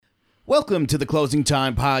Welcome to the Closing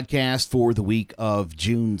Time Podcast for the week of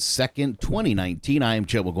June 2nd, 2019. I am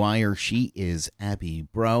Joe McGuire. She is Abby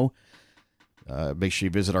Bro. Make sure you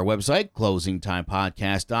visit our website,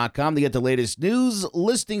 closingtimepodcast.com, to get the latest news,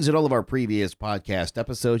 listings, and all of our previous podcast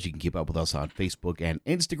episodes. You can keep up with us on Facebook and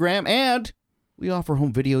Instagram. And we offer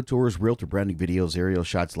home video tours, realtor branding videos, aerial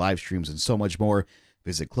shots, live streams, and so much more.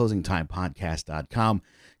 Visit closingtimepodcast.com.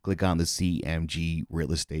 Click on the CMG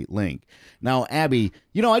Real Estate link. Now, Abby,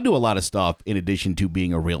 I do a lot of stuff in addition to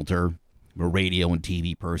being a realtor. I'm a radio and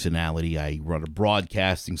TV personality. I run a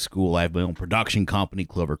broadcasting school. I have my own production company,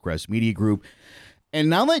 Clovercrest Media Group. And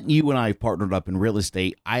now that you and I have partnered up in real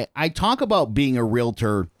estate, I talk about being a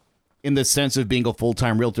realtor in the sense of being a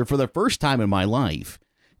full-time realtor for the first time in my life.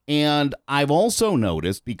 And I've also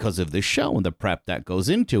noticed, because of this show and the prep that goes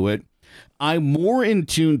into it, I'm more in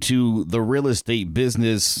tune to the real estate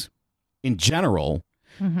business in general.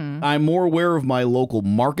 Mm-hmm. I'm more aware of my local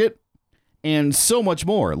market and so much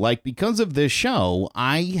more. Like, because of this show,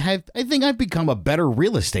 I think I've become a better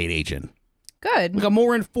real estate agent. Good. Like a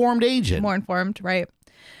more informed agent. More informed, right?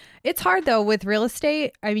 It's hard, though, with real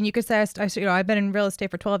estate. I mean, you could say, I've been in real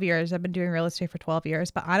estate for 12 years. I've been doing real estate for 12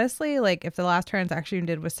 years. But honestly, like, if the last transaction you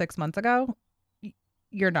did was 6 months ago,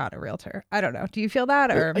 you're not a realtor. I don't know. Do you feel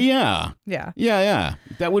that? Or Yeah.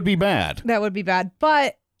 That would be bad. That would be bad.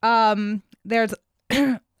 But there's,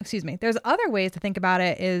 excuse me, there's other ways to think about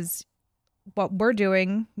it. Is what we're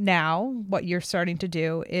doing now, what you're starting to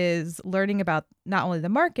do is learning about not only the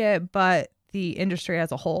market, but the industry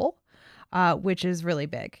as a whole, which is really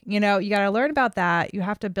big. You got to learn about that. You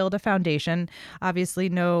have to build a foundation, obviously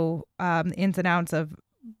know ins and outs of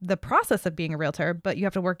the process of being a realtor, but you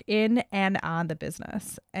have to work in and on the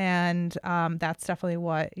business. And that's definitely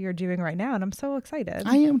what you're doing right now. And I'm so excited.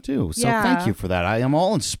 I am too. So Thank you for that. I am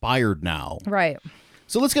all inspired now. Right.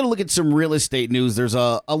 So let's get a look at some real estate news. There's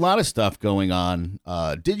a lot of stuff going on.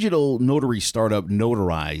 Digital notary startup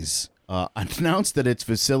Notarize announced that it's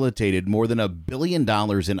facilitated more than $1 billion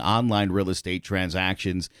in online real estate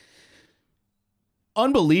transactions.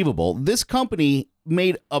 Unbelievable. This company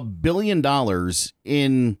made $1 billion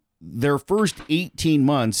in their first 18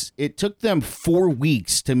 months. It took them 4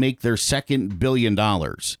 weeks to make their second $1 billion.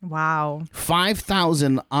 Wow.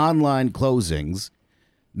 5,000 online closings.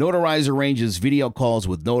 Notarize arranges video calls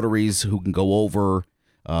with notaries who can go over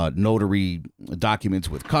notary documents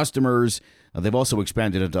with customers. They've also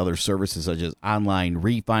expanded into other services such as online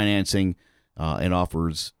refinancing and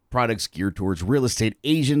offers products geared towards real estate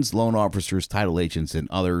agents, loan officers, title agents, and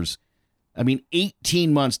others. I mean,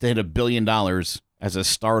 18 months to hit $1 billion as a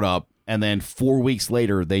startup, and then 4 weeks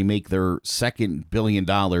later, they make their second $1 billion.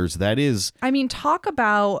 That is... I mean, talk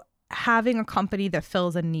about having a company that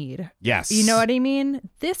fills a need. Yes. You know what I mean?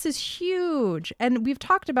 This is huge. And we've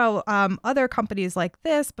talked about other companies like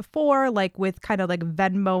this before, like with kind of like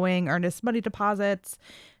Venmoing, earnest money deposits.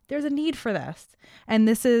 There's a need for this. And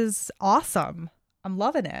this is awesome. I'm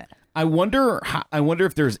loving it. I wonder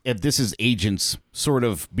if this is agents sort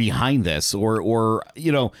of behind this, or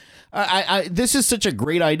this is such a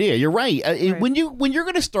great idea. You're right. Right. When you're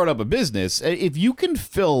going to start up a business, if you can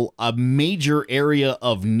fill a major area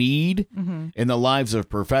of need in the lives of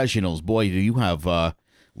professionals, boy, do you have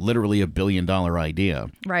literally $1 billion idea.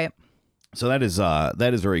 Right. So that is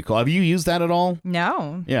very cool. Have you used that at all?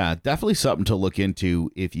 No. Yeah, definitely something to look into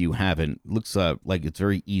if you haven't. Looks like it's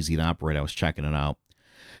very easy to operate. I was checking it out.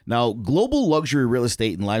 Now, global luxury real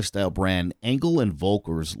estate and lifestyle brand Engel &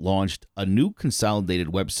 Volkers launched a new consolidated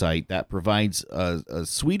website that provides a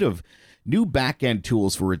suite of new back-end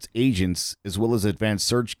tools for its agents, as well as advanced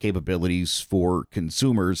search capabilities for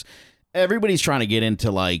consumers. Everybody's trying to get into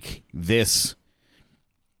like this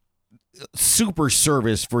super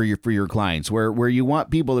service for your clients, where you want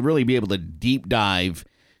people to really be able to deep dive.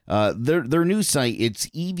 Their new site, it's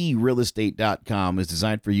evrealestate.com, is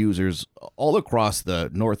designed for users all across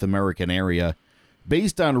the North American area,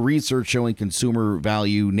 based on research showing consumer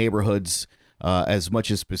value neighborhoods as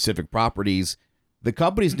much as specific properties. The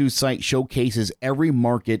company's new site showcases every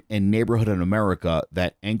market and neighborhood in America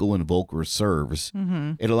that Engel & Volkers serves.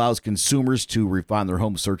 Mm-hmm. It allows consumers to refine their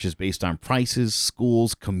home searches based on prices,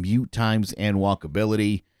 schools, commute times, and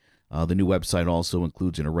walkability. The new website also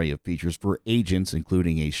includes an array of features for agents,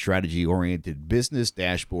 including a strategy-oriented business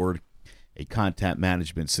dashboard, a content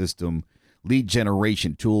management system, lead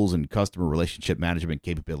generation tools, and customer relationship management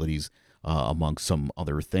capabilities, among some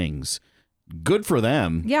other things. Good for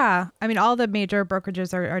them. Yeah. I mean, all the major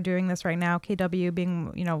brokerages are doing this right now, KW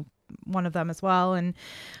being, one of them as well. And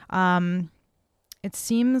it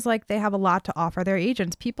seems like they have a lot to offer their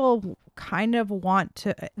agents. People kind of want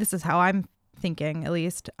to, this is how I'm thinking, at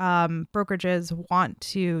least, brokerages want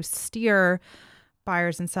to steer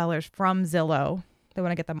buyers and sellers from Zillow. They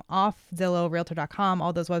want to get them off Zillow, Realtor.com,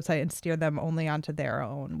 all those websites, and steer them only onto their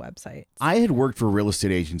own websites. I had worked for a real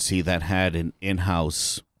estate agency that had an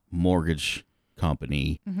in-house mortgage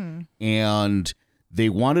company, and they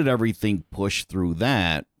wanted everything pushed through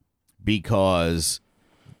that because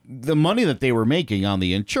the money that they were making on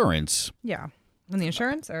the insurance. Yeah. And the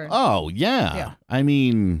insurance? Or Oh, yeah. I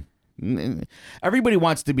mean, everybody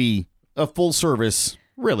wants to be a full-service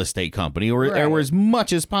real estate company or as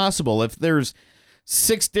much as possible. If there's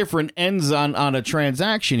 6 different ends on a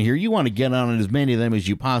transaction here, you want to get on as many of them as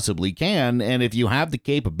you possibly can. And if you have the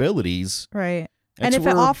capabilities. Right. And if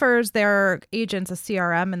it offers their agents a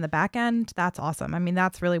CRM in the back end, that's awesome. I mean,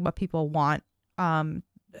 that's really what people want.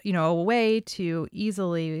 A way to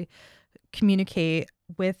easily communicate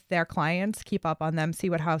with their clients, keep up on them, see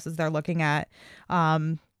what houses they're looking at.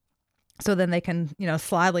 So then they can,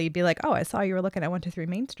 slyly be like, oh, I saw you were looking at 123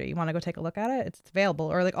 Main Street. You want to go take a look at it? It's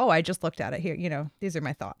available. Or like, oh, I just looked at it here. These are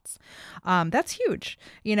my thoughts. That's huge.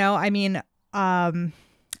 I've been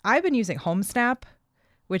using HomeSnap,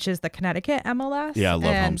 which is the Connecticut MLS. Yeah, I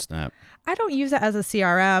love HomeSnap. I don't use it as a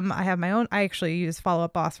CRM. I have my own. I actually use Follow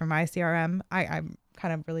Up Boss for my CRM. I'm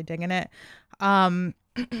kind of really digging it.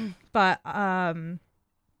 But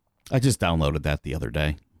I just downloaded that the other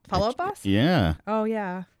day. Follow Up Boss? Yeah. Oh,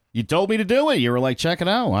 yeah. You told me to do it. You were like, check it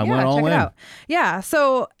out. I went all in. Out. Yeah.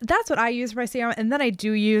 So that's what I use for my CRM. And then I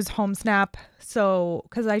do use HomeSnap. So,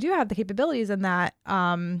 because I do have the capabilities in that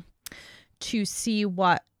to see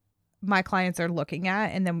what my clients are looking at.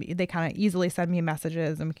 And then they kind of easily send me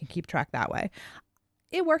messages and we can keep track that way.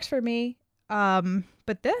 It works for me.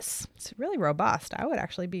 But it's really robust. I would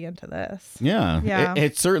actually be into this. Yeah.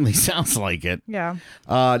 It certainly sounds like it. Yeah.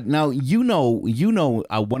 Now,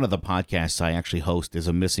 one of the podcasts I actually host is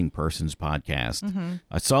a missing persons podcast. Mm-hmm.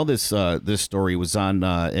 I saw this story was on,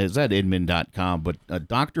 it's at inman.com, but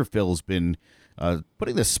Dr. Phil's been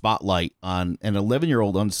putting the spotlight on an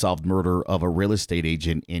 11-year-old unsolved murder of a real estate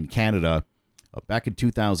agent in Canada. Back in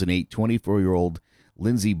 2008, 24-year-old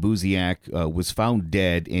Lindsay Buziak was found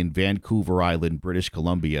dead in Vancouver Island, British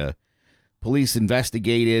Columbia. Police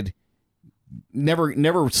investigated,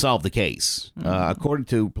 never solved the case. According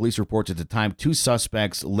to police reports at the time, 2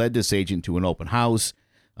 suspects led this agent to an open house.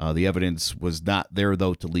 The evidence was not there,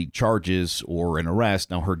 though, to lead charges or an arrest.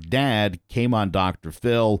 Now, her dad came on Dr.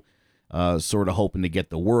 Phil, sort of hoping to get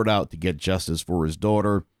the word out to get justice for his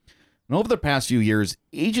daughter. And over the past few years,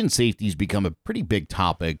 agent safety has become a pretty big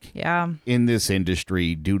topic in this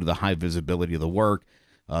industry due to the high visibility of the work.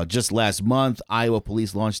 Just last month, Iowa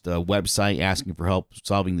police launched a website asking for help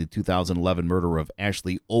solving the 2011 murder of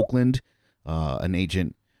Ashley Oakland, an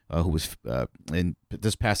agent who was, in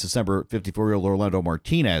this past December, 54-year-old Orlando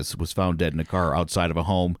Martinez was found dead in a car outside of a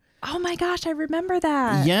home. Oh my gosh, I remember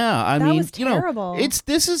that. Yeah, I mean, that was terrible.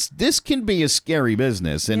 This can be a scary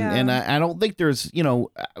business, and I don't think there's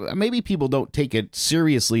maybe people don't take it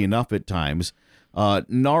seriously enough at times.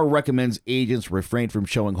 NAR recommends agents refrain from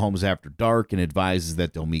showing homes after dark and advises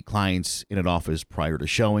that they'll meet clients in an office prior to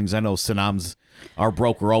showings. I know Sanam's, our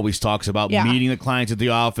broker, always talks about meeting the clients at the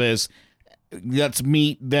office. Let's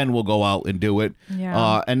meet, then we'll go out and do it.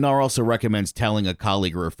 Yeah. And NAR also recommends telling a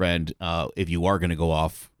colleague or a friend if you are going to go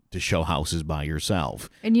off to show houses by yourself.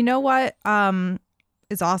 And you know what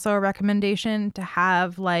is also a recommendation? To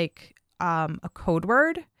have like a code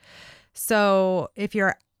word. So if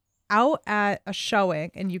you're out at a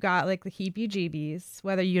showing and you got like the heebie-jeebies,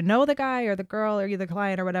 whether you know the guy or the girl or you're the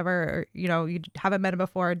client or whatever, or, you haven't met him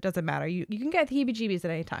before, it doesn't matter. You can get the heebie-jeebies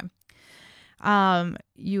at any time.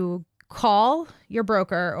 You call your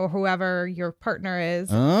broker or whoever your partner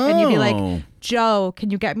is and you'd be like, Joe, can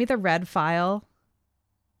you get me the red file?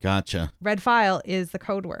 Gotcha. Red file is the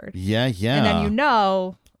code word. Yeah. And then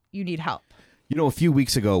you need help. A few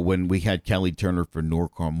weeks ago when we had Kelly Turner for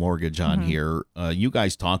Norcom Mortgage on here, you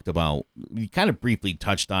guys talked about, you kind of briefly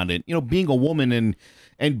touched on it, being a woman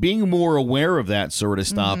and being more aware of that sort of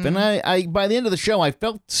stuff. And I by the end of the show, I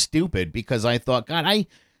felt stupid because I thought, God, I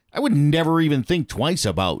would never even think twice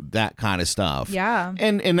about that kind of stuff. Yeah.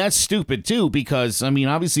 And that's stupid, too, because,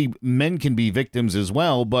 obviously men can be victims as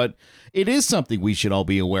well, but it is something we should all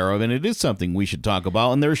be aware of, and it is something we should talk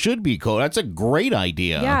about, and there should be code. That's a great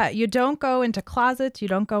idea. Yeah. You don't go into closets. You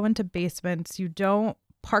don't go into basements. You don't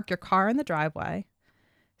park your car in the driveway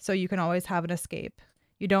so you can always have an escape.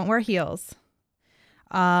 You don't wear heels.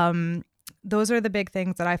 Those are the big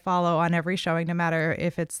things that I follow on every showing, no matter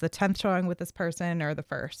if it's the 10th showing with this person or the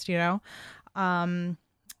first, What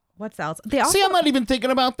What's else? They also, See, I'm not even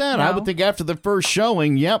thinking about that. I No. would think after the first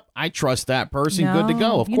showing, yep, I trust that person. Good to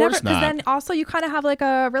go. Of You course never, 'cause not. then also you kind of have like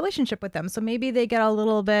a relationship with them, so maybe they get a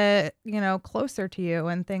little bit, closer to you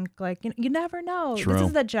and think like, you never know. True. This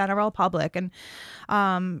is the general public, and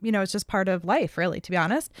it's just part of life, really, to be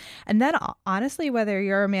honest. And then honestly, whether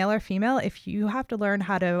you're a male or female, if you have to learn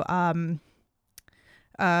how to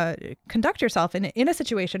conduct yourself in a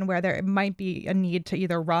situation where there might be a need to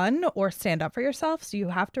either run or stand up for yourself. So you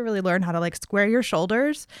have to really learn how to like square your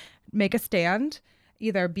shoulders, make a stand,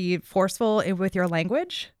 either be forceful with your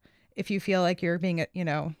language if you feel like you're being,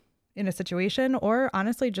 in a situation, or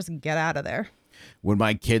honestly just get out of there. When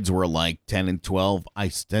my kids were like 10 and 12, I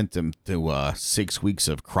sent them to 6 weeks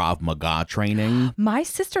of Krav Maga training. My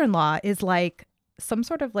sister-in-law is like some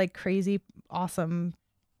sort of like crazy, awesome,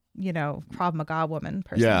 Krav Maga woman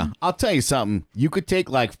person. Yeah, I'll tell you something. You could take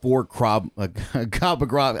like 4 Krav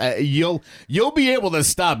Maga. You'll be able to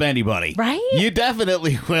stop anybody. Right? You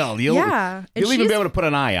definitely will. You'll And even be she's- able to put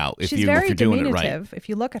an eye out if She's you're very doing it right. diminutive if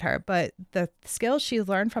you look at her, but the skills she's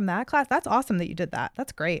learned from that class, that's awesome that you did that.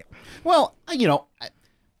 That's great. Well,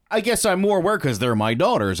 I guess I'm more aware because they're my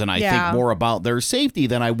daughters, and I Yeah. think more about their safety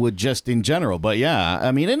than I would just in general. But yeah,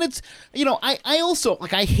 I mean, and it's, I also,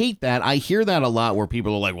 like, I hate that. I hear that a lot where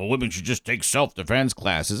people are like, well, women should just take self-defense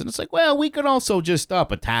classes. And it's like, well, we could also just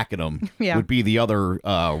stop attacking them. Yeah. Would be the other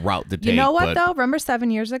route to take. You know what, but- though? Remember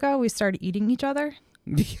 7 years ago, we started eating each other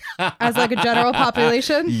as like a general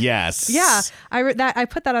population? Yes. Yeah, I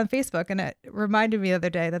put that on Facebook, and it reminded me the other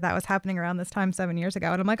day that was happening around this time 7 years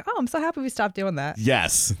ago, and I'm like, oh, I'm so happy we stopped doing that.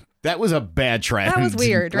 Yes. That was a bad trend. That was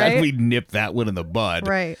weird, Glad right? we nipped that one in the bud.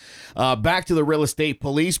 Right. Back to the real estate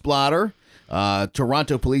police blotter.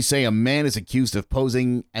 Toronto police say a man is accused of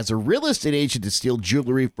posing as a real estate agent to steal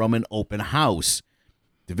jewelry from an open house.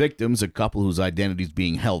 The victims, a couple whose identity is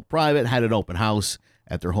being held private, had an open house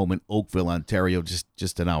at their home in Oakville, Ontario,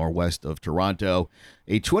 just an hour west of Toronto.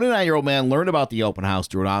 A 29-year-old man learned about the open house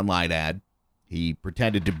through an online ad. He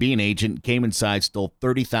pretended to be an agent, came inside, stole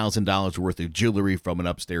 $30,000 worth of jewelry from an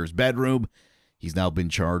upstairs bedroom. He's now been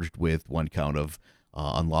charged with 1 count of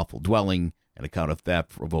unlawful dwelling and a count of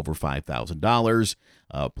theft of over $5,000.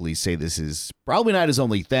 Police say this is probably not his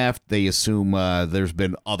only theft. They assume there's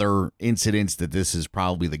been other incidents that this is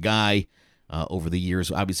probably the guy. Over the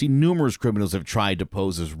years, obviously, numerous criminals have tried to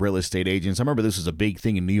pose as real estate agents. I remember this was a big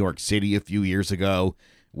thing in New York City a few years ago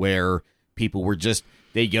where people were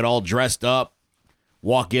they get all dressed up,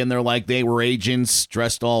 walk in there like they were agents,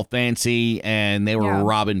 dressed all fancy, and they were Yeah.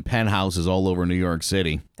 robbing penthouses all over New York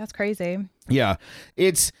City. That's crazy. Yeah,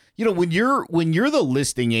 it's when you're the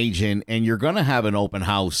listing agent and you're gonna have an open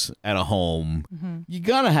house at a home, you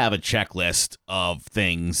gotta have a checklist of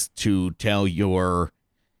things to tell your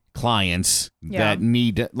clients that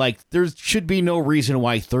need, like, there should be no reason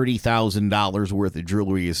why $30,000 worth of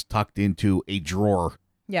jewelry is tucked into a drawer.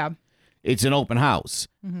 Yeah. It's an open house.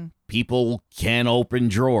 People can open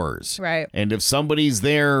drawers. Right. And if somebody's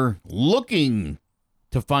there looking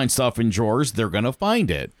to find stuff in drawers, they're going to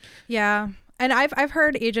find it. Yeah. And I've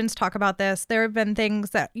heard agents talk about this. There have been things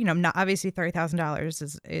that, not obviously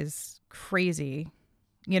 $30,000 is crazy,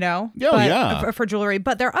 Oh, but, yeah. for jewelry.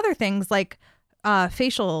 But there are other things like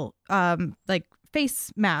facial, like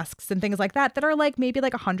face masks and things like that are like maybe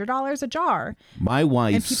like $100 a jar. My And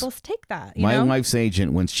wife's people take that. You my know? wife's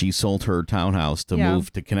agent, when she sold her townhouse to Yeah.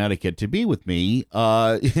 move to Connecticut to be with me,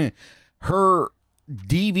 her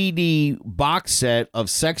DVD box set of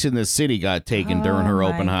Sex in the City got taken during her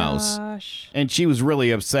open house. Gosh. And she was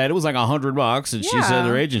really upset. It was like $100. And she said to Yeah.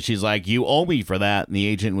 her agent, she's like, you owe me for that. And the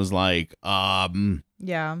agent was like,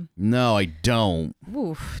 Yeah. no, I don't.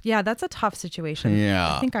 Oof. Yeah, that's a tough situation.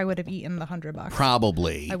 Yeah. I think I would have eaten the $100.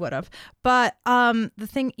 Probably. I would have. But the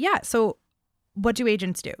thing, so what do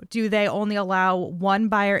agents do? Do they only allow one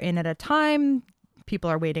buyer in at a time? People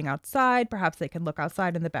are waiting outside. Perhaps they can look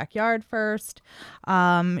outside in the backyard first.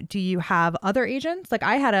 Do you have other agents? Like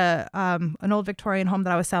I had an old Victorian home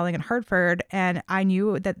that I was selling in Hartford, and I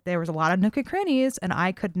knew that there was a lot of nook and crannies, and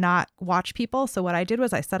I could not watch people. So what I did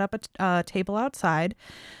was I set up a table outside,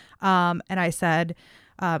 and I said,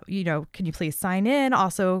 can you please sign in?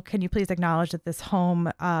 Also, can you please acknowledge that this home,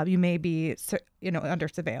 you may be, under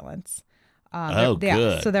surveillance.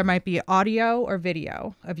 Good. So there might be audio or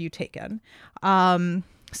video of you taken.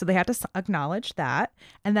 So they had to acknowledge that.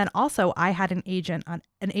 And then also I had an agent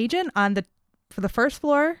for the first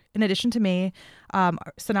floor, in addition to me.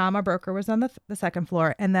 Sanama broker was on the second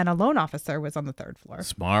floor, and then a loan officer was on the third floor.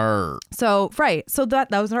 Smart. So, right. So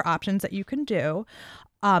those are options that you can do.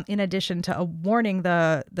 In addition to warning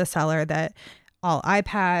the seller that all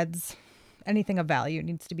iPads, anything of value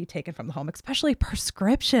needs to be taken from the home, especially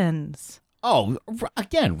prescriptions. Oh,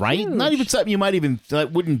 again, right? Huge. Not even something you might even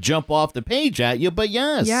wouldn't jump off the page at you, but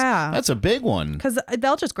yes, Yeah. that's a big one. Because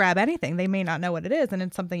they'll just grab anything. They may not know what it is, and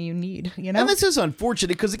it's something you need, you know? And this is unfortunate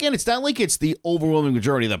because, again, it's not like it's the overwhelming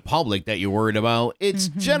majority of the public that you're worried about. It's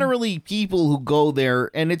generally people who go there,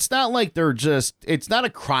 and it's not like it's not a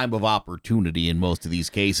crime of opportunity in most of these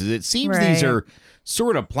cases. It seems these Right. are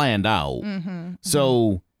sort of planned out.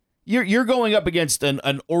 So you're going up against an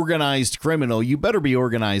organized criminal. You better be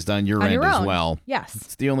organized on your end as own. well. Yes.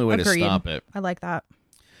 It's the only way Agreed. to stop it. I like that.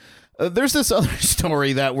 There's this other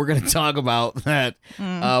story that we're going to talk about that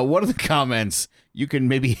one of the comments, you can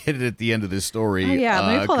maybe hit it at the end of this story. Oh, yeah.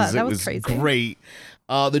 Let me pull that. 'cause That it was crazy. Great.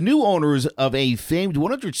 The new owners of a famed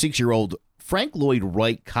 106-year-old Frank Lloyd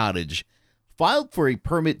Wright cottage filed for a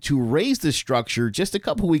permit to raise the structure just a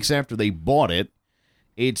couple weeks after they bought it.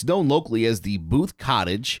 It's known locally as the Booth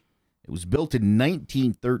Cottage. It was built in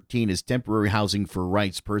 1913 as temporary housing for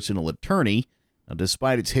Wright's personal attorney. Now,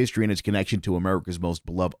 despite its history and its connection to America's most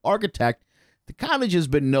beloved architect, the cottage has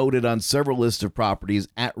been noted on several lists of properties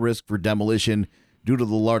at risk for demolition due to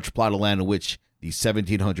the large plot of land in which the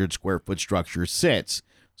 1,700 square foot structure sits.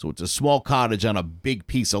 So it's a small cottage on a big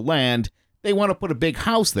piece of land. They want to put a big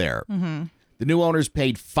house there. The new owners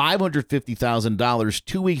paid $550,000.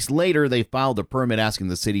 2 weeks later, they filed a permit asking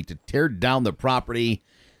the city to tear down the property.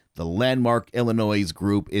 The Landmark Illinois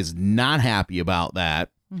group is not happy about that.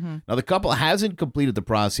 Now, the couple hasn't completed the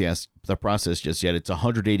process just yet. It's a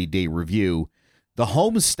 180-day review. The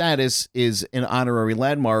home status is an honorary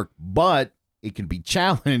landmark, but it can be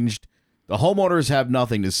challenged. The homeowners have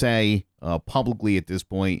nothing to say publicly at this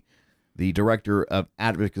point. The director of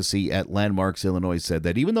advocacy at Landmarks Illinois said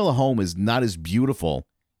that even though the home is not as beautiful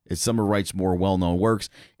as some of Wright's more well-known works,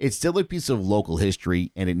 it's still a piece of local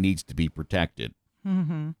history, and it needs to be protected.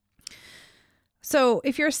 So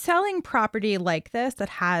if you're selling property like this that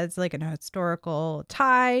has like an historical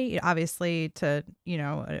tie, obviously to,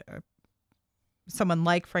 someone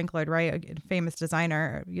like Frank Lloyd Wright, a famous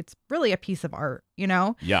designer, it's really a piece of art,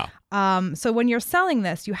 Yeah. So when you're selling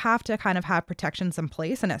this, you have to kind of have protections in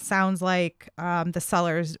place. And it sounds like the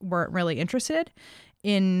sellers weren't really interested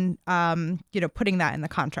in, putting that in the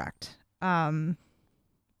contract.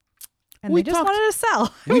 And We they just talked- wanted to sell. I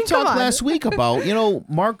We mean, come talked on. last week about,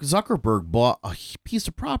 Mark Zuckerberg bought a piece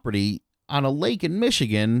of property on a lake in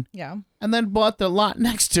Michigan Yeah, and then bought the lot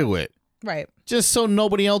next to it right. just so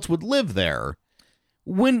nobody else would live there.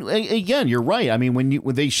 When, again, you're right. I mean,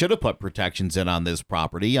 when they should have put protections in on this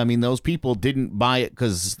property. I mean, those people didn't buy it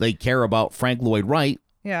because they care about Frank Lloyd Wright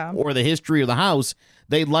Yeah, or the history of the house.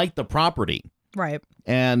 They like the property. right.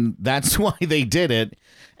 And that's why they did it.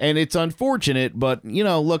 And it's unfortunate, but,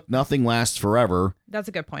 look, nothing lasts forever. That's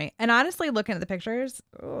a good point. And honestly, looking at the pictures,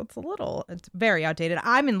 it's very outdated.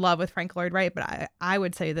 I'm in love with Frank Lloyd Wright, but I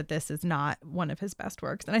would say that this is not one of his best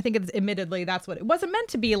works. And I think it's admittedly, that's what it wasn't meant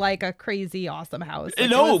to be, like a crazy, awesome house. Like,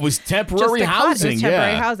 No, it was temporary housing. It was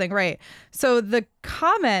temporary Yeah. housing, right. So the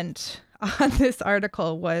comment on this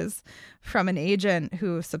article was from an agent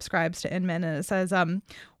who subscribes to Inman, and it says,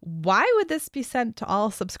 why would this be sent to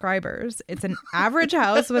all subscribers? It's an average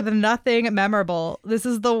house with nothing memorable. This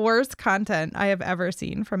is the worst content I have ever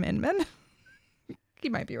seen from Inman. He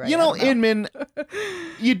might be right. I don't know. Inman,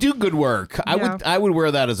 you do good work. Yeah. I would wear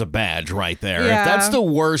that as a badge right there. Yeah. If that's the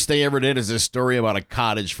worst they ever did is a story about a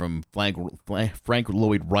cottage from Frank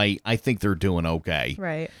Lloyd Wright, I think they're doing okay.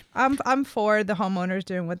 Right. I'm for the homeowners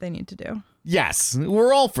doing what they need to do. Yes,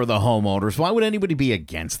 we're all for the homeowners. Why would anybody be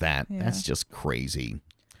against that? Yeah. That's just crazy.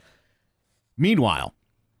 Meanwhile,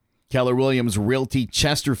 Keller Williams Realty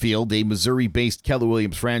Chesterfield, a Missouri-based Keller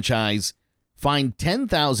Williams franchise, fined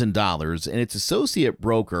 $10,000, and its associate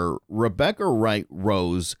broker, Rebecca Wright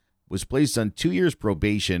Rose, was placed on 2 years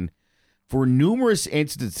probation for numerous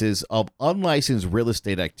instances of unlicensed real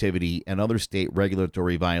estate activity and other state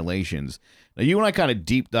regulatory violations. Now, you and I kind of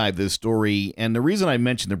deep dive this story, and the reason I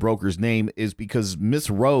mentioned the broker's name is because Miss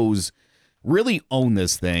Rose really owned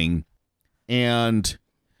this thing, and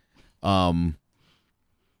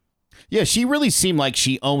yeah, she really seemed like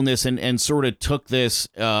she owned this and sort of took this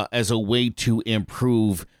as a way to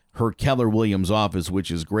improve her Keller Williams office, which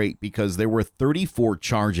is great because there were 34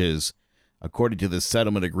 charges, according to the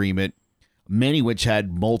settlement agreement, many which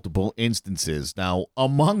had multiple instances. Now,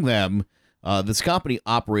 among them, this company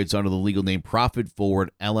operates under the legal name Profit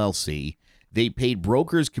Forward LLC. They paid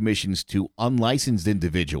brokers' commissions to unlicensed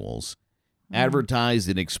individuals, advertised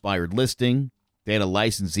an expired listing. They had a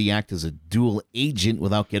licensee act as a dual agent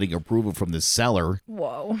without getting approval from the seller.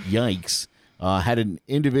 Whoa. Yikes. had an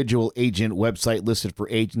individual agent website listed for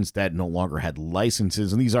agents that no longer had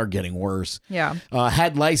licenses, and these are getting worse. Yeah.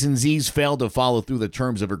 Had licensees failed to follow through the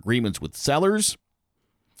terms of agreements with sellers,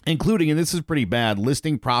 including, and this is pretty bad,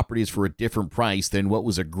 listing properties for a different price than what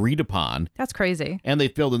was agreed upon. That's crazy. And they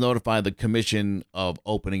failed to notify the commission of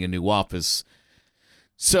opening a new office.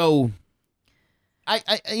 So,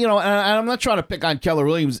 I'm not trying to pick on Keller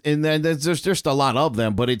Williams, and then there's just a lot of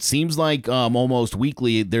them, but it seems like almost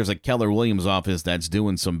weekly there's a Keller Williams office that's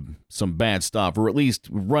doing some bad stuff, or at least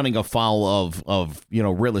running afoul of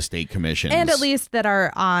real estate commissions, and at least that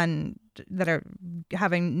are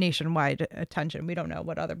having nationwide attention. We don't know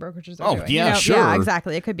what other brokerages are doing. Yeah, sure. Yeah,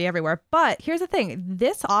 exactly. It could be everywhere. But here's the thing: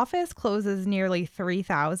 this office closes nearly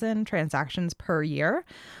 3,000 transactions per year.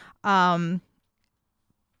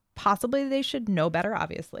 Possibly they should know better,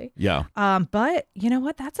 obviously. Yeah. But you know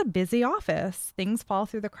what? That's a busy office. Things fall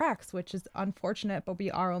through the cracks, which is unfortunate, but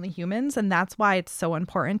we are only humans. And that's why it's so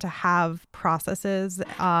important to have processes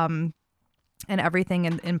and everything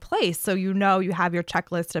in place. So you have your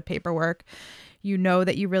checklist of paperwork. You know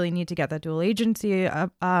that you really need to get that dual agency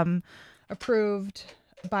approved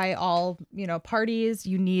by all parties.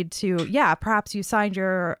 You need to perhaps you signed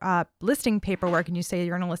your listing paperwork and you say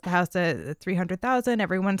you're going to list the house at 300,000.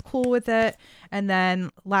 Everyone's cool with it, and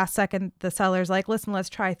then last second the seller's like, listen, let's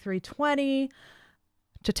try 320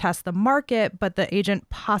 to test the market, but the agent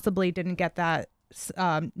possibly didn't get that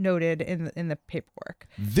noted in the paperwork.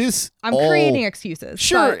 I'm creating excuses.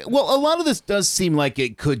 Sure. Well, a lot of this does seem like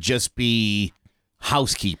it could just be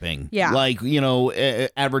housekeeping. Yeah. Like,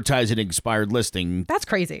 advertising an expired listing. That's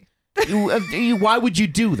crazy. Why would you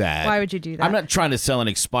do that? Why would you do that? I'm not trying to sell an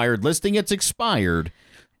expired listing. It's expired.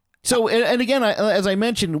 So, and again, as I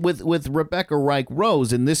mentioned with Rebecca Reich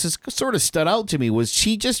Rose, and this is sort of stood out to me, was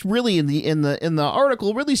she just really in the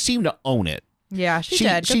article really seemed to own it. Yeah, she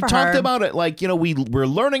did. Good She for talked her. about it like, we're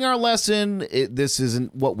learning our lesson. This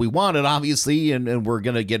isn't what we wanted, obviously, and we're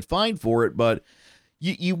going to get fined for it. But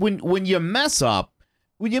when you mess up,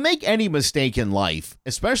 when you make any mistake in life,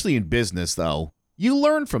 especially in business, though, you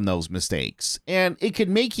learn from those mistakes, and it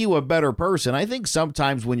can make you a better person. I think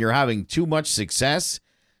sometimes when you're having too much success,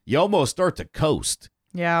 you almost start to coast.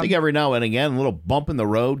 Yeah. I think every now and again, a little bump in the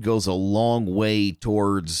road goes a long way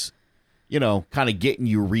towards, kind of getting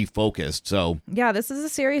you refocused. So yeah, this is a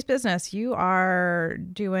serious business. You are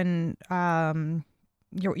doing,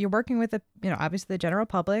 you're working with obviously the general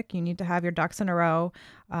public. You need to have your ducks in a row.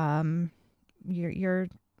 You're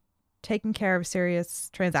taking care of serious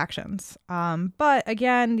transactions. But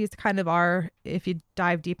again, these kind of are, if you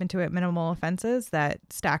dive deep into it, minimal offenses that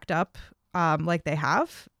stacked up, like they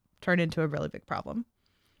have, turned into a really big problem.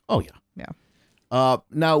 Oh, yeah. Yeah.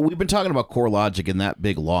 Now, we've been talking about CoreLogic and that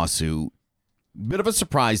big lawsuit. Bit of a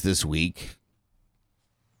surprise this week.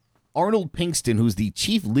 Arnold Pinkston, who's the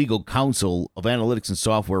chief legal counsel of analytics and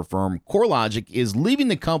software firm CoreLogic, is leaving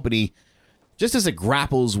the company just as it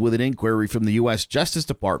grapples with an inquiry from the U.S. Justice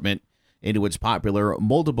Department into its popular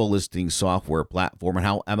multiple listing software platform and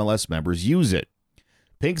how MLS members use it.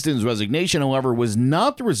 Pinkston's resignation, however, was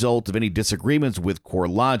not the result of any disagreements with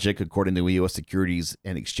CoreLogic, according to a U.S. Securities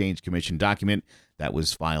and Exchange Commission document that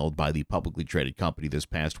was filed by the publicly traded company this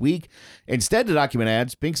past week. Instead, the document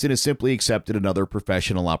adds, Pinkston has simply accepted another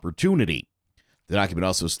professional opportunity. The document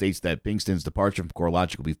also states that Pinkston's departure from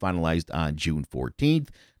CoreLogic will be finalized on June 14th.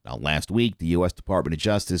 Now, last week, the U.S. Department of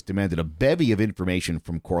Justice demanded a bevy of information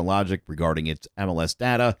from CoreLogic regarding its MLS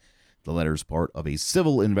data. The letter is part of a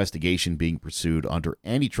civil investigation being pursued under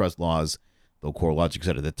antitrust laws, though CoreLogic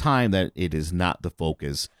said at the time that it is not the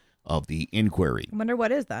focus of the inquiry. I wonder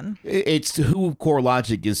what is then. It's who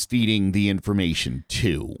CoreLogic is feeding the information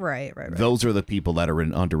to. Right. Those are the people that are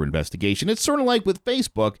under investigation. It's sort of like with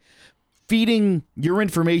Facebook, feeding your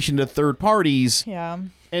information to third parties. Yeah.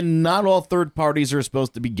 And not all third parties are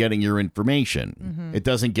supposed to be getting your information. Mm-hmm. It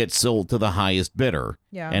doesn't get sold to the highest bidder.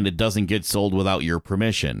 Yeah. And it doesn't get sold without your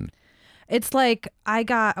permission. It's like I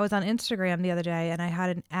was on Instagram the other day and I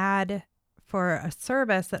had an ad for a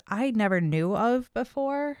service that I never knew of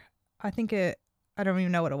before. I don't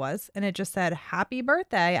even know what it was. And it just said, "Happy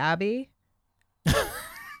birthday, Abby."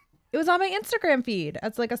 It was on my Instagram feed.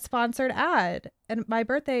 It's like a sponsored ad. And my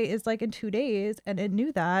birthday is like in 2 days. And it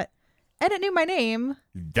knew that. And it knew my name.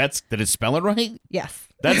 Did it spell it right? Yes.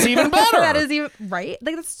 That's even better. That is even right.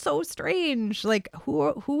 Like, that's so strange. Like,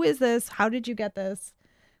 who is this? How did you get this?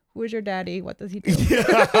 Who is your daddy? What does he do?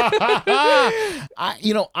 I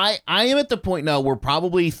am at the point now where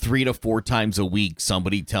probably 3 to 4 times a week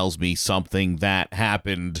somebody tells me something that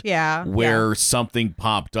happened. Yeah. Where something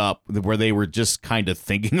popped up where they were just kind of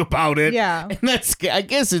thinking about it. Yeah. And I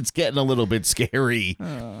guess it's getting a little bit scary.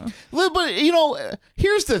 But,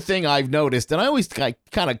 here's the thing I've noticed, and I always kind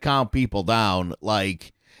of calm people down.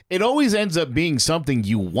 Like, it always ends up being something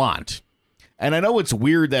you want. And I know it's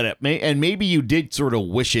weird that and maybe you did sort of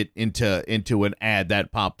wish it into an ad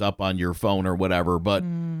that popped up on your phone or whatever, but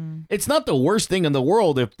it's not the worst thing in the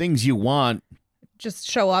world if things you want just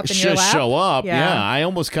show up in your lap. Just show up. Yeah, I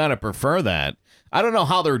almost kind of prefer that. I don't know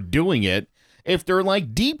how they're doing it. If they're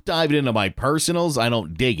like deep diving into my personals, I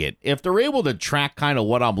don't dig it. If they're able to track kind of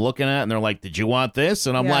what I'm looking at and they're like, "Did you want this?"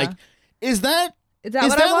 And I'm like, "Is that what I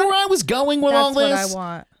want? where I was going with all this?" That's what I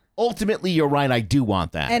want. Ultimately, you're right. I do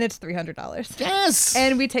want that. And it's $300. Yes.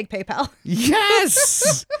 And we take PayPal.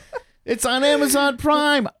 Yes. It's on Amazon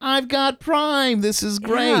Prime. I've got Prime. This is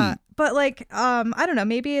great. Yeah, but I don't know.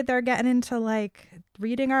 Maybe they're getting into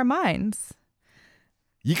reading our minds.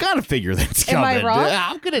 You got to figure that's coming. Am I wrong?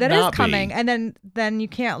 How could it that not is coming. be? And then you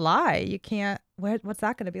can't lie. You can't. What's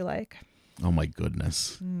that going to be like? Oh my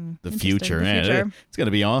goodness. The future. Man, it's going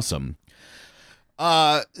to be awesome.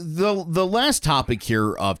 The last topic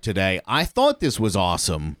here of today, I thought this was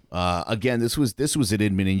awesome. Again, this was at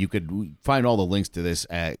Inman, and you could find all the links to this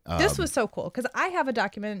at. This was so cool because I have a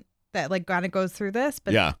document that kind of goes through this,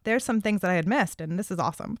 but there's some things that I had missed, and this is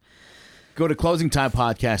awesome. Go to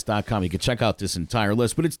closingtimepodcast.com. You can check out this entire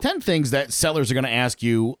list, but it's 10 things that sellers are going to ask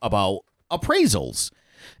you about appraisals.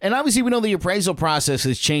 And obviously, we know the appraisal process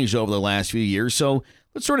has changed over the last few years, so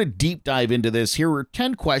let's sort of deep dive into this. Here are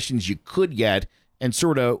 10 questions you could get and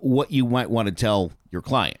sort of what you might want to tell your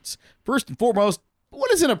clients. First and foremost,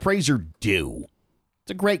 what does an appraiser do?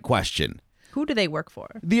 It's a great question. Who do they work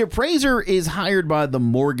for? The appraiser is hired by the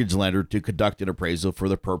mortgage lender to conduct an appraisal for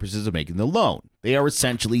the purposes of making the loan. They are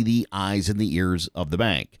essentially the eyes and the ears of the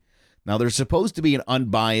bank. Now, they're supposed to be an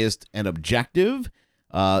unbiased and objective.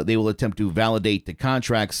 They will attempt to validate the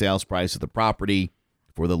contract sales price of the property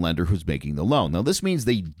for the lender who's making the loan. Now, this means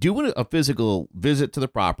they do a physical visit to the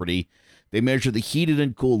property. They measure the heated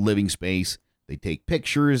and cooled living space. They take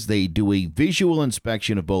pictures. They do a visual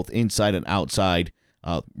inspection of both inside and outside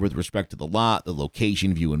with respect to the lot, the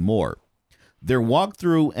location, view, and more. Their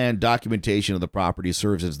walkthrough and documentation of the property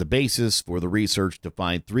serves as the basis for the research to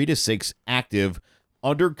find 3 to 6 active,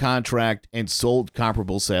 under contract, and sold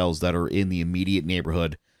comparable sales that are in the immediate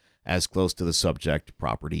neighborhood as close to the subject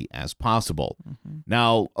property as possible.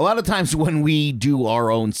 Now, a lot of times when we do our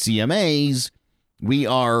own CMAs, we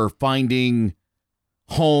are finding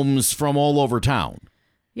homes from all over town.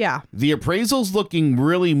 Yeah. The appraisal's looking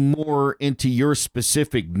really more into your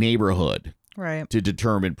specific neighborhood, right, to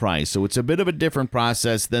determine price. So it's a bit of a different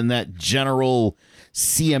process than that general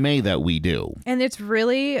CMA that we do. And it's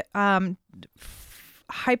really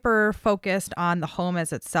hyper focused on the home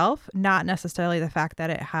as itself, not necessarily the fact that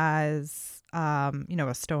it has,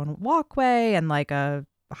 a stone walkway and a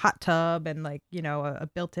hot tub and a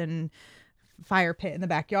built-in fire pit in the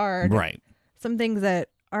backyard. Right. Some things that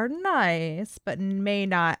are nice but may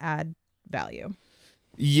not add value.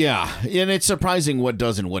 Yeah, and it's surprising what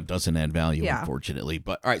doesn't add value, unfortunately.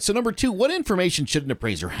 But all right, so number 2, what information should an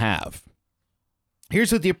appraiser have?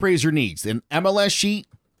 Here's what the appraiser needs: an MLS sheet,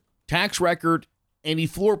 tax record, any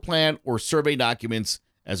floor plan or survey documents,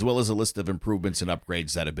 as well as a list of improvements and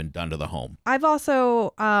upgrades that have been done to the home. I've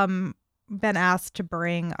also been asked to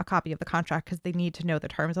bring a copy of the contract because they need to know the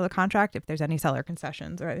terms of the contract, if there's any seller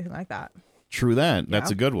concessions or anything like that. True that.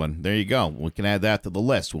 That's a good one. There you go. We can add that to the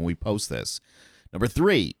list when we post this. Number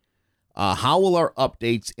 3, how will our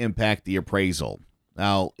updates impact the appraisal?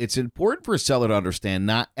 Now, it's important for a seller to understand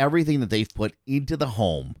not everything that they've put into the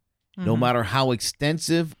home, no matter how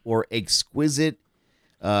extensive or exquisite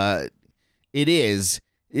it is,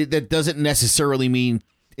 that doesn't necessarily mean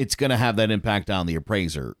it's going to have that impact on the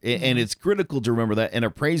appraiser. And it's critical to remember that an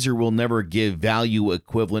appraiser will never give value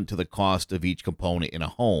equivalent to the cost of each component in a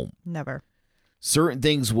home. Never. Certain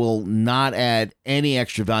things will not add any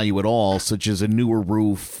extra value at all, such as a newer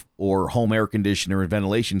roof or home air conditioner and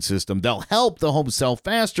ventilation system. They'll help the home sell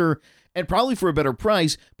faster and probably for a better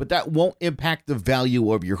price, but that won't impact the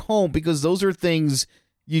value of your home because those are things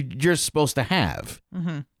you're just supposed to have.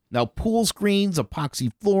 Now, pool screens,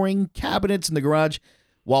 epoxy flooring, cabinets in the garage,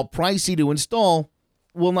 while pricey to install,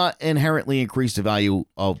 will not inherently increase the value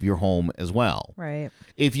of your home as well. Right.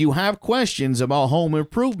 If you have questions about home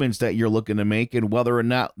improvements that you're looking to make and whether or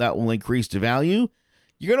not that will increase the value,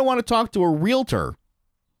 you're going to want to talk to a realtor.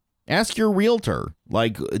 Ask your realtor,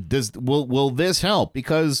 like, will this help?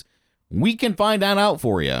 Because we can find that out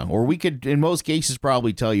for you, or we could, in most cases,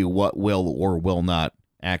 probably tell you what will or will not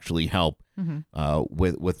actually help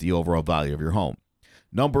with the overall value of your home.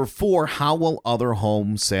 Number 4, how will other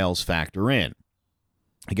home sales factor in?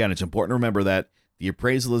 Again, it's important to remember that the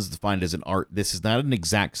appraisal is defined as an art. This is not an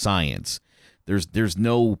exact science. There's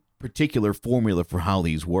no particular formula for how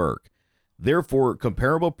these work. Therefore,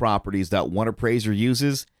 comparable properties that one appraiser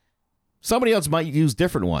uses, somebody else might use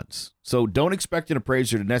different ones. So don't expect an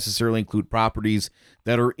appraiser to necessarily include properties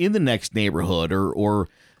that are in the next neighborhood or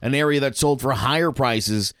an area that's sold for higher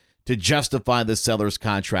prices to justify the seller's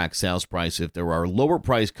contract sales price if there are lower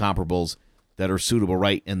price comparables that are suitable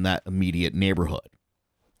right in that immediate neighborhood.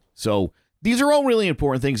 So these are all really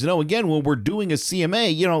important things to know. Again, when we're doing a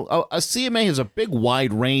CMA, a CMA has a big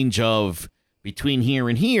wide range of between here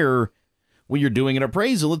and here. When you're doing an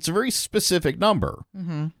appraisal, it's a very specific number.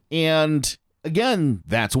 And again,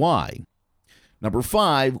 that's why. Number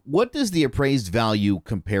 5, what does the appraised value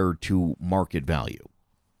compare to market value?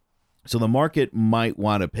 So the market might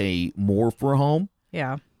want to pay more for a home.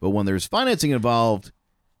 Yeah. But when there's financing involved,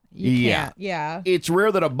 You can't. Yeah. it's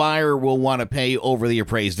rare that a buyer will want to pay over the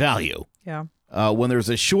appraised value. Yeah. When there's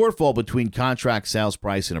a shortfall between contract sales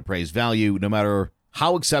price and appraised value, no matter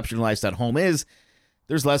how exceptionalized that home is,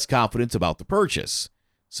 there's less confidence about the purchase.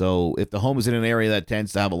 So if the home is in an area that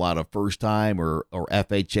tends to have a lot of first-time or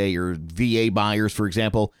FHA or VA buyers, for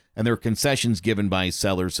example, and there are concessions given by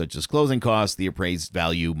sellers such as closing costs, the appraised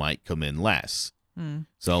value might come in less.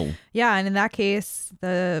 So yeah, and in that case,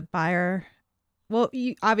 the buyer, well,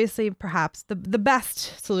 obviously, perhaps the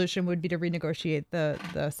best solution would be to renegotiate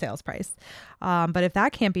the sales price. But if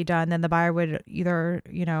that can't be done, then the buyer would either,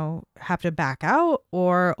 have to back out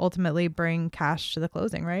or ultimately bring cash to the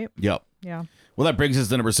closing, right? Yep. Yeah. Well, that brings us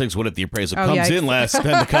to number 6. What if the appraisal Oh, comes yikes. in less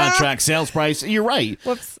than the contract sales price? You're right.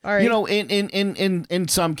 Whoops. All right. In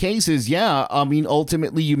some cases, yeah. I mean,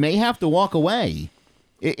 ultimately, you may have to walk away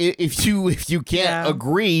if you can't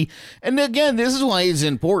agree. And again, this is why it's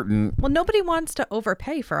important. Well, nobody wants to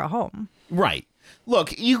overpay for a home. Right.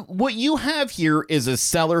 Look, what you have here is a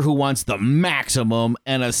seller who wants the maximum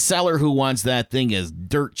and a seller who wants that thing as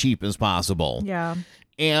dirt cheap as possible. Yeah.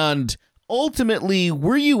 And ultimately,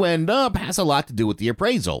 where you end up has a lot to do with the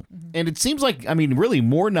appraisal. And it seems like, really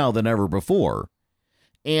more now than ever before.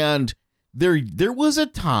 And there was a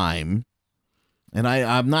time, and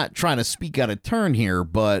I'm not trying to speak out of turn here,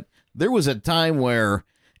 but there was a time where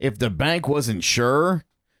if the bank wasn't sure,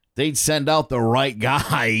 they'd send out the right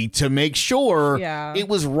guy to make sure it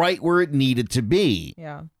was right where it needed to be.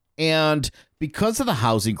 Yeah. And because of the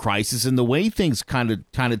housing crisis and the way things kind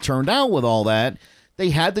of turned out with all that, they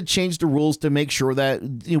had to change the rules to make sure that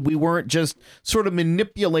we weren't just sort of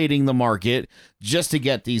manipulating the market just to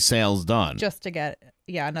get these sales done. Just to get,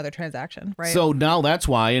 another transaction, right? So now that's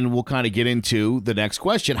why, and we'll kind of get into the next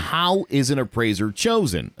question. How is an appraiser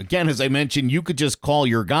chosen? Again, as I mentioned, you could just call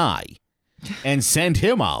your guy and send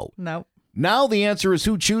him out. No. Now the answer is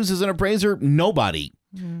who chooses an appraiser? Nobody.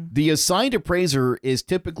 The assigned appraiser is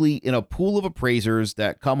typically in a pool of appraisers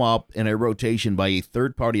that come up in a rotation by a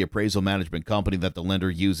third-party appraisal management company that the lender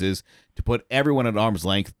uses to put everyone at arm's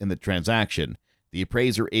length in the transaction. The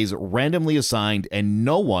appraiser is randomly assigned, and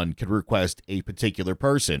no one can request a particular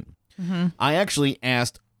person. I actually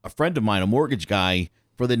asked a friend of mine, a mortgage guy,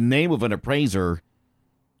 for the name of an appraiser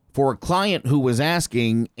for a client who was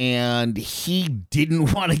asking, and he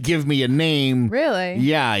didn't want to give me a name. Really?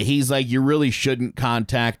 Yeah, he's like, you really shouldn't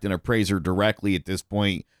contact an appraiser directly at this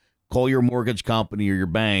point. Call your mortgage company or your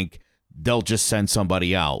bank. They'll just send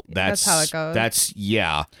somebody out. That's how it goes.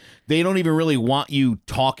 They don't even really want you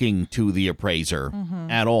talking to the appraiser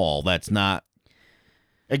at all. That's not,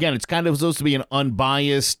 again, it's kind of supposed to be an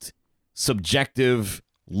unbiased, subjective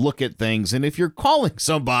look at things. And if you're calling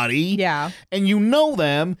somebody and you know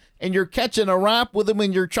them and you're catching a rap with them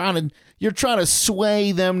and you're trying to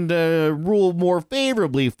sway them to rule more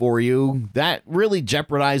favorably for you, that really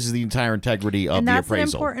jeopardizes the entire integrity of the appraisal. And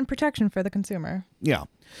that's an important protection for the consumer. Yeah.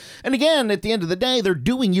 And again, at the end of the day, they're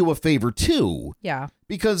doing you a favor too. Yeah.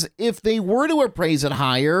 Because if they were to appraise it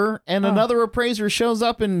higher and another appraiser shows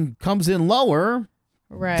up and comes in lower,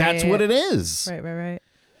 that's what it is. Right.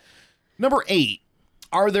 Number 8.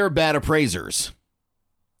 Are there bad appraisers?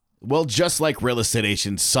 Well, just like real estate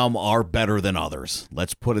agents, some are better than others.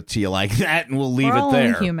 Let's put it to you like that, and we'll leave it there.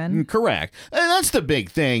 We're all human. Correct. And that's the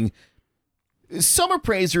big thing. Some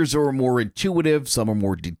appraisers are more intuitive. Some are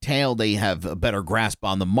more detailed. They have a better grasp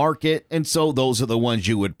on the market, and so those are the ones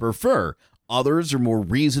you would prefer. Others are more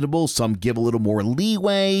reasonable. Some give a little more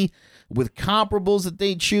leeway with comparables that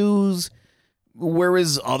they choose.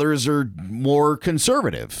 whereas others are more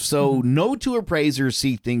conservative. So no two appraisers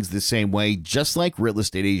see things the same way, just like real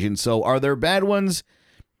estate agents. So are there bad ones?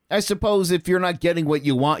 I suppose if you're not getting what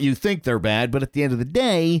you want, you think they're bad. But at the end of the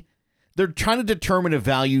day, they're trying to determine a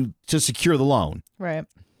value to secure the loan Right.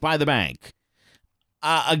 by the bank.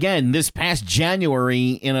 Again, this past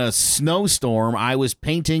January in a snowstorm, I was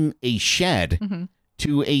painting a shed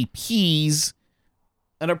to appease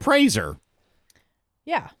an appraiser.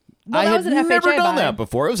 Yeah. Well, I that had was an never FHA done buy. that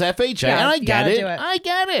before. It was FHA, Yeah, and I you get gotta it. do it. I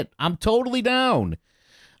get it. I'm totally down.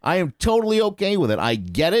 I am totally okay with it. I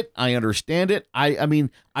get it. I understand it. I mean,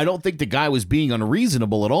 I don't think the guy was being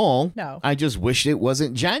unreasonable at all. No. I just wish it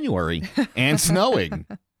wasn't January and snowing.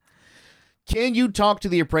 Can you talk to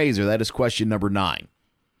the appraiser? That is question number 9.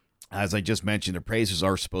 As I just mentioned, appraisers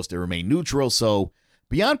are supposed to remain neutral. So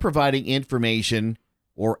beyond providing information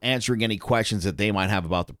or answering any questions that they might have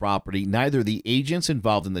about the property, neither the agents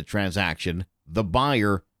involved in the transaction, the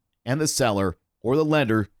buyer, and the seller or the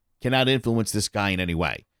lender cannot influence this guy in any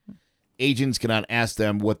way. Agents cannot ask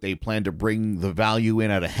them what they plan to bring the value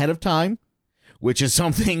in at ahead of time, which is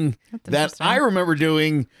something that I remember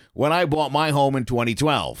doing when I bought my home in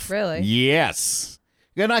 2012. Really? Yes.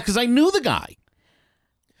 Because I knew the guy.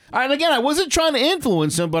 And again, I wasn't trying to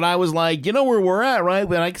influence him, but I was like, you know where we're at, right?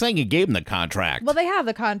 But I think I gave him the contract. Well, they have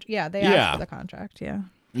the contract. Yeah, they asked for the contract. Yeah.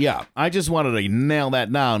 Yeah, I just wanted to nail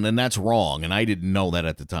that down, and that's wrong, and I didn't know that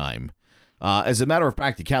at the time. As a matter of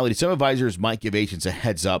practicality, some advisors might give agents a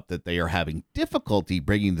heads up that they are having difficulty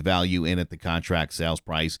bringing the value in at the contract sales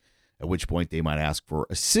price, at which point they might ask for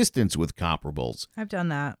assistance with comparables. I've done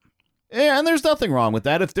that. Yeah, and there's nothing wrong with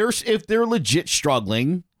that. If they're legit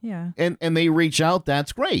struggling, Yeah. and they reach out,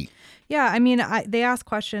 that's great. Yeah, I mean, they ask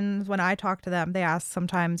questions when I talk to them. They ask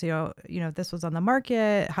sometimes, this was on the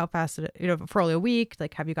market. How fast did it, for only a week?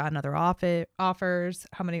 Like, have you gotten other offers?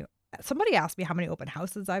 How many? Somebody asked me how many open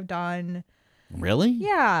houses I've done. Really?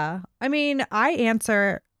 Yeah, I mean, I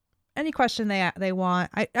answer any question they want.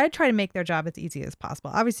 I try to make their job as easy as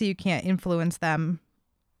possible. Obviously, you can't influence them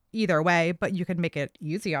either way, but you can make it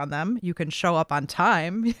easy on them. You can show up on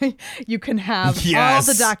time. You can have all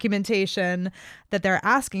the documentation that they're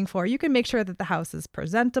asking for. You can make sure that the house is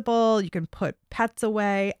presentable. You can put pets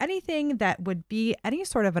away. Anything that would be any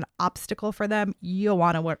sort of an obstacle for them, you'll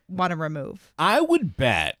want to remove. I would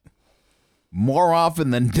bet more often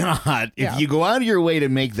than not, if you go out of your way to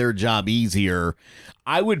make their job easier,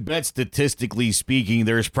 I would bet statistically speaking,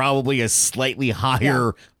 there's probably a slightly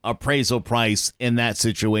higher appraisal price in that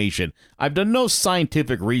situation. I've done no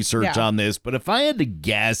scientific research on this, but if I had to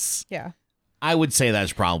guess, I would say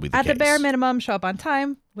that's probably the case. At the bare minimum, show up on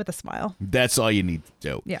time with a smile. That's all you need to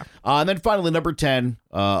do. Yeah. And then finally, number 10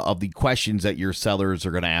 of the questions that your sellers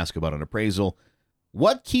are going to ask about an appraisal.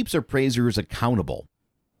 What keeps appraisers accountable?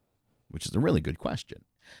 Which is a really good question.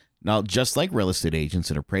 Now, just like real estate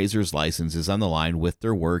agents, an appraiser's license is on the line with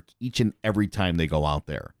their work each and every time they go out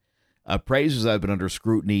there. Appraisers have been under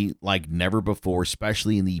scrutiny like never before,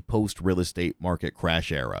 especially in the post-real estate market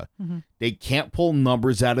crash era. Mm-hmm. They can't pull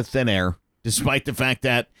numbers out of thin air, despite the fact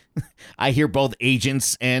that I hear both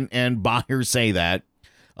agents and buyers say that.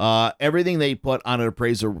 Everything they put on an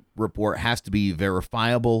appraiser report has to be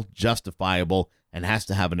verifiable, justifiable, and has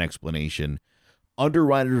to have an explanation.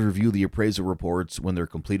 Underwriters review the appraisal reports when they're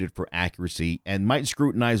completed for accuracy and might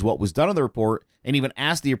scrutinize what was done on the report and even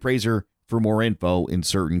ask the appraiser for more info in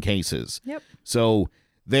certain cases. Yep. So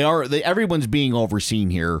everyone's being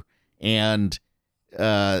overseen here, and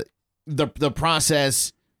the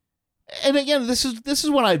process. And again, this is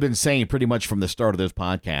what I've been saying pretty much from the start of this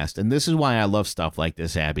podcast, and this is why I love stuff like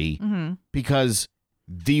this, Abby, because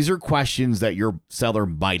these are questions that your seller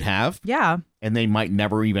might have, and they might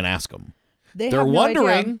never even ask them. They're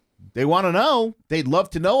wondering. They want to know. They'd love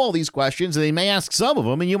to know all these questions, and they may ask some of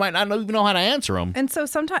them, and you might not even know how to answer them. And so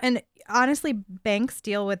sometimes, and honestly, banks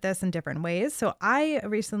deal with this in different ways. So I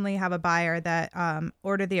recently have a buyer that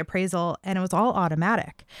ordered the appraisal, and it was all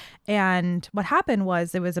automatic. And what happened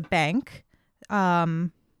was it was a bank,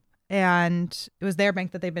 and it was their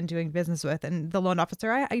bank that they've been doing business with. And the loan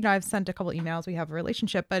officer, I've sent a couple emails. We have a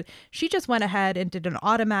relationship, but she just went ahead and did an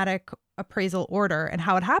automatic appraisal order. And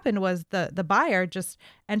how it happened was the buyer just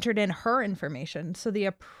entered in her information. So the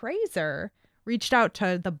appraiser reached out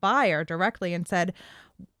to the buyer directly and said,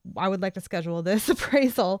 I would like to schedule this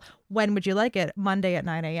appraisal. When would you like it? Monday at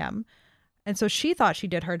 9 a.m. And so she thought she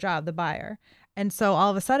did her job, the buyer. And so all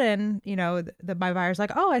of a sudden, my buyer's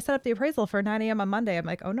like, oh, I set up the appraisal for 9 a.m. on Monday. I'm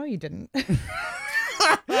like, oh, no, you didn't. And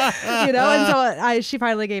so she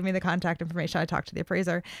finally gave me the contact information. I talked to the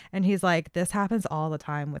appraiser, and he's like, this happens all the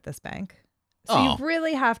time with this bank. So you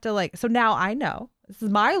really have to so now I know. This is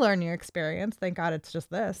my learning experience. Thank God it's just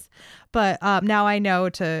this. But now I know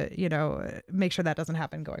to, make sure that doesn't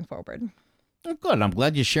happen going forward. Well, good. I'm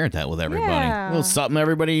glad you shared that with everybody. Yeah. Well, something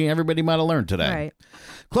everybody might have learned today. Right.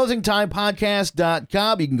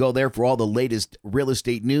 ClosingTimePodcast.com. You can go there for all the latest real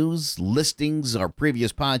estate news, listings, our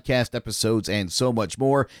previous podcast episodes, and so much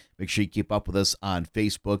more. Make sure you keep up with us on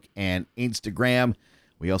Facebook and Instagram.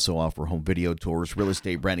 We also offer home video tours, real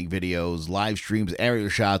estate branding videos, live streams, aerial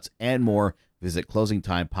shots, and more. Visit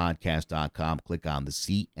ClosingTimePodcast.com. Click on the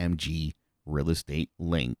CMG Real Estate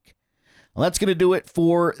link. Well, that's going to do it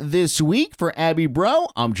for this week. For Abby Bro,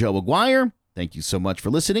 I'm Joe Aguirre. Thank you so much for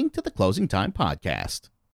listening to the Closing Time Podcast.